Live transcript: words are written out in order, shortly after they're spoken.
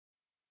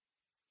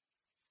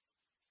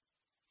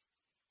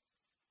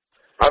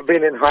I've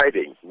been in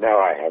hiding. No,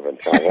 I haven't.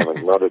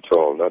 Not at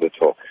all. Not at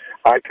all.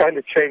 I kind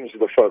of changed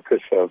the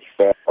focus of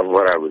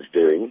what I was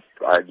doing.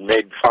 I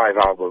made 5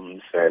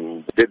 albums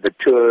and did the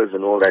tours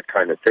and all that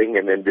kind of thing,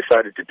 and then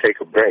decided to take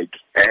a break.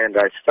 And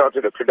I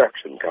started a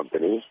production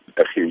company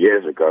a few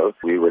years ago.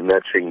 We were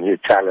nurturing new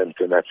talent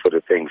and that sort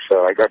of thing,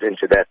 so I got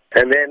into that.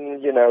 And then,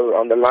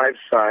 on the live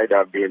side,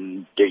 I've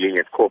been gigging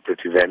at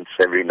corporate events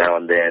every now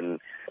and then,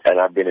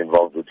 and I've been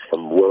involved with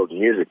some world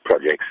music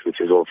projects,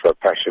 which is also a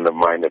passion of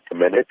mine at the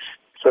minute.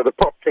 So the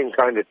pop thing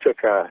kind of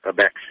took a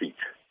back seat.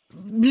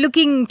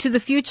 Looking to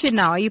the future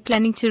now, are you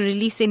planning to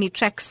release any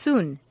tracks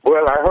soon?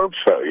 Well, I hope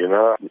so,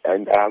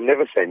 and I'll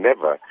never say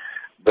never,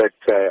 but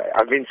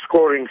I've been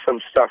scoring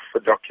some stuff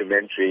for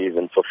documentaries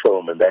and for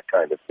film and that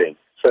kind of thing.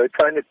 So it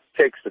kind of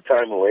takes the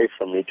time away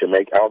from me to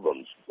make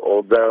albums,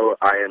 although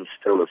I am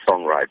still a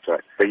songwriter.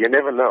 But you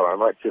never know, I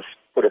might just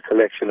put a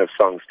collection of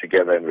songs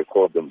together and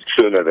record them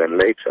sooner than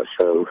later.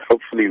 So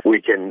hopefully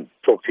we can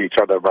talk to each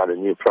other about a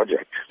new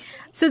project.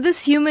 So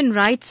this Human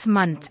Rights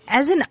Month,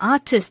 as an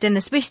artist and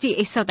especially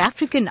a South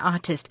African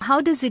artist,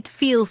 how does it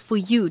feel for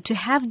you to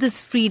have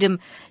this freedom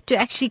to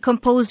actually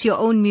compose your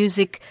own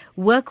music,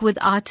 work with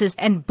artists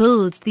and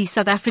build the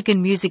South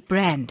African music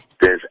brand?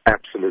 There's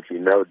absolutely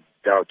no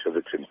doubt of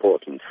its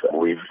importance.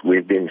 We've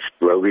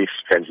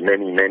spent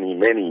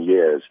many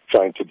years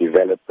trying to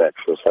develop that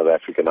for South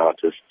African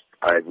artists.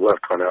 I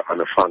work on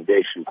a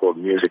foundation called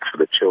Music for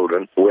the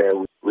Children, where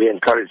we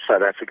encourage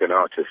South African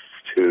artists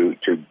to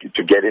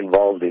get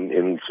involved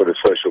in sort of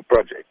social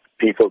projects.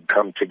 People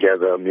come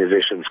together,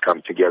 musicians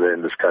come together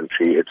in this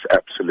country. It's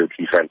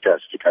absolutely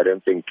fantastic. I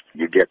don't think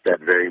you get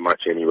that very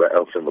much anywhere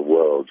else in the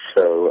world.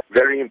 So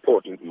very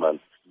important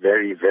month,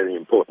 very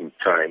important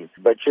time.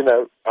 But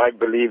I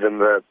believe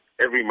in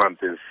every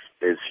month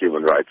is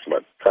Human Rights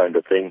Month kind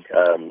of thing.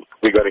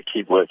 We got to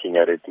keep working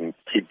at it and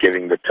keep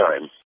giving the time.